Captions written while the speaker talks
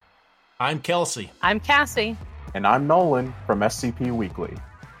I'm Kelsey. I'm Cassie. And I'm Nolan from SCP Weekly.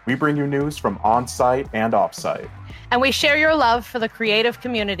 We bring you news from on-site and off-site. And we share your love for the creative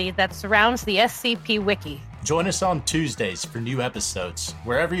community that surrounds the SCP Wiki. Join us on Tuesdays for new episodes,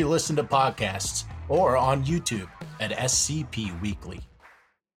 wherever you listen to podcasts, or on YouTube at SCP Weekly.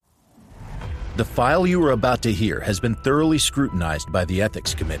 The file you are about to hear has been thoroughly scrutinized by the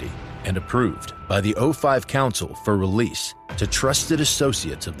Ethics Committee and approved by the O5 Council for release to trusted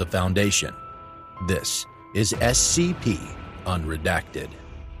associates of the Foundation. This is SCP Unredacted.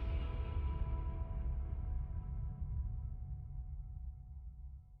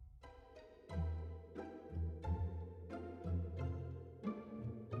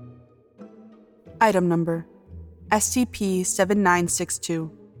 Item number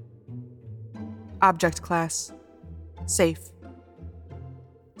SCP-7962. Object Class Safe.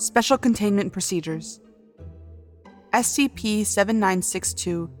 Special Containment Procedures.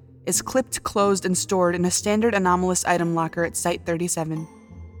 SCP-7962 is clipped, closed, and stored in a standard anomalous item locker at Site-37.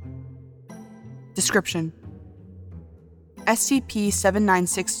 Description: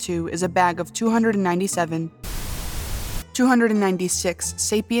 SCP-7962 is a bag of 296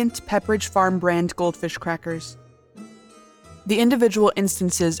 Sapient Pepperidge Farm brand goldfish crackers. The individual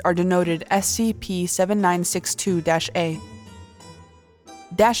instances are denoted SCP-7962-A.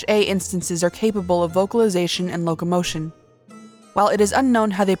 -A instances are capable of vocalization and locomotion. While it is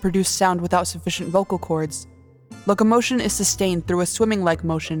unknown how they produce sound without sufficient vocal cords, locomotion is sustained through a swimming-like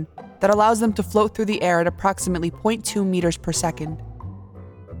motion that allows them to float through the air at approximately 0.2 meters per second.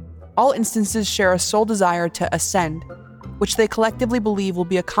 All instances share a sole desire to ascend, which they collectively believe will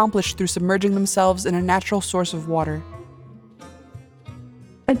be accomplished through submerging themselves in a natural source of water.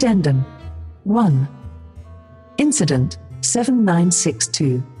 Addendum 1. Incident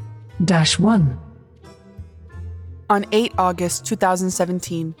 7962-1. On 8 August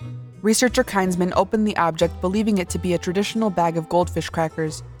 2017, researcher Kainsman opened the object believing it to be a traditional bag of goldfish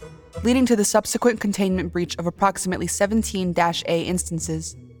crackers, leading to the subsequent containment breach of approximately 17-A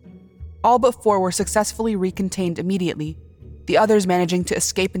instances. All but 4 were successfully recontained immediately, the others managing to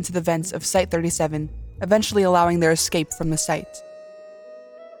escape into the vents of Site-37, eventually allowing their escape from the site.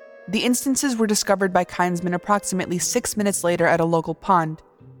 The instances were discovered by Kainsman approximately 6 minutes later at a local pond,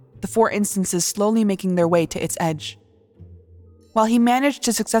 the 4 instances slowly making their way to its edge. While he managed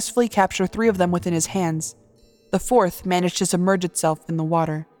to successfully capture 3 of them within his hands, the 4th managed to submerge itself in the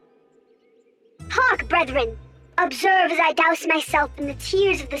water. Hark, brethren! Observe as I douse myself in the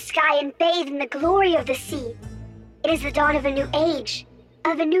tears of the sky and bathe in the glory of the sea. It is the dawn of a new age,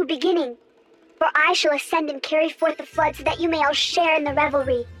 of a new beginning. For I shall ascend and carry forth the flood so that you may all share in the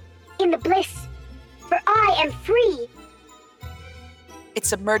revelry, in the bliss. For I am free. It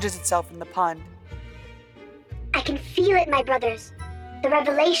submerges itself in the pond. I can feel it, my brothers. The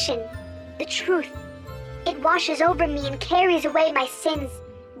revelation, the truth. It washes over me and carries away my sins,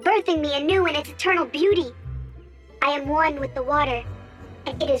 birthing me anew in its eternal beauty. I am one with the water,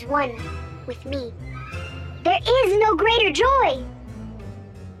 and it is one with me. There is no greater joy!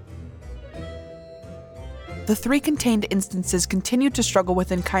 The 3 contained instances continued to struggle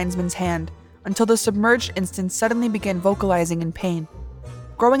within Kainsman's hand until the submerged instance suddenly began vocalizing in pain,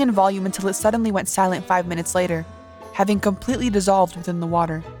 growing in volume until it suddenly went silent 5 minutes later, having completely dissolved within the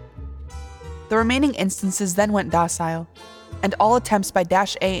water. The remaining instances then went docile, and all attempts by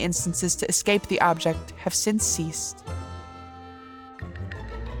 -A instances to escape the object have since ceased.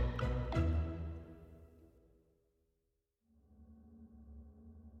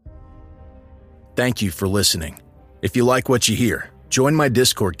 Thank you for listening. If you like what you hear, join my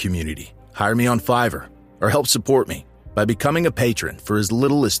Discord community, hire me on Fiverr, or help support me by becoming a patron for as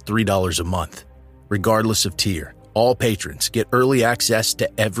little as $3 a month. Regardless of tier, all patrons get early access to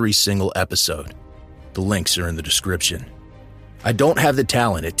every single episode. The links are in the description. I don't have the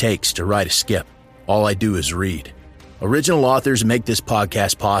talent it takes to write a skip. All I do is read. Original authors make this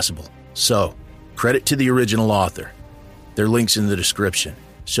podcast possible, so credit to the original author. Their link's in the description.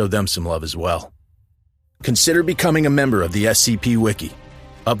 Show them some love as well. Consider becoming a member of the SCP Wiki.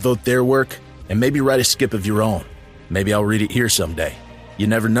 Upvote their work, and maybe write a skip of your own. Maybe I'll read it here someday. You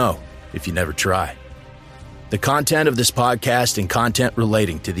never know if you never try. The content of this podcast and content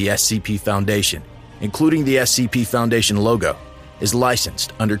relating to the SCP Foundation, including the SCP Foundation logo, is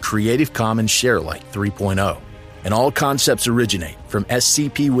licensed under Creative Commons Sharealike 3.0, and all concepts originate from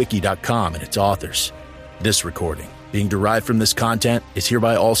scpwiki.com and its authors. This recording, being derived from this content, is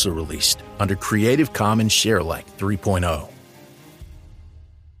hereby also released under Creative Commons Sharealike 3.0.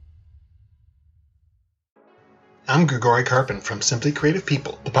 I'm Grigori Karpin from Simply Creative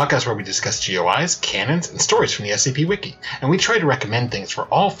People, the podcast where we discuss GOIs, canons, and stories from the SCP Wiki, and we try to recommend things for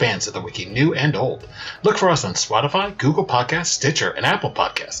all fans of the Wiki, new and old. Look for us on Spotify, Google Podcasts, Stitcher, and Apple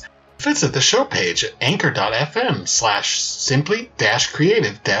Podcasts. Visit the show page at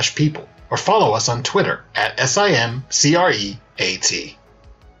anchor.fm/simply-creative-people, or follow us on Twitter at SIMCREAT.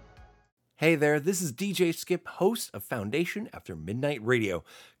 Hey there, this is DJ Skip, host of Foundation After Midnight Radio,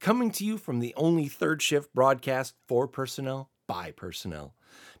 coming to you from the only third shift broadcast for personnel by personnel.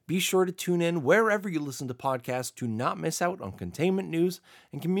 Be sure to tune in wherever you listen to podcasts to not miss out on containment news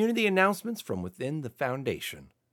and community announcements from within the Foundation.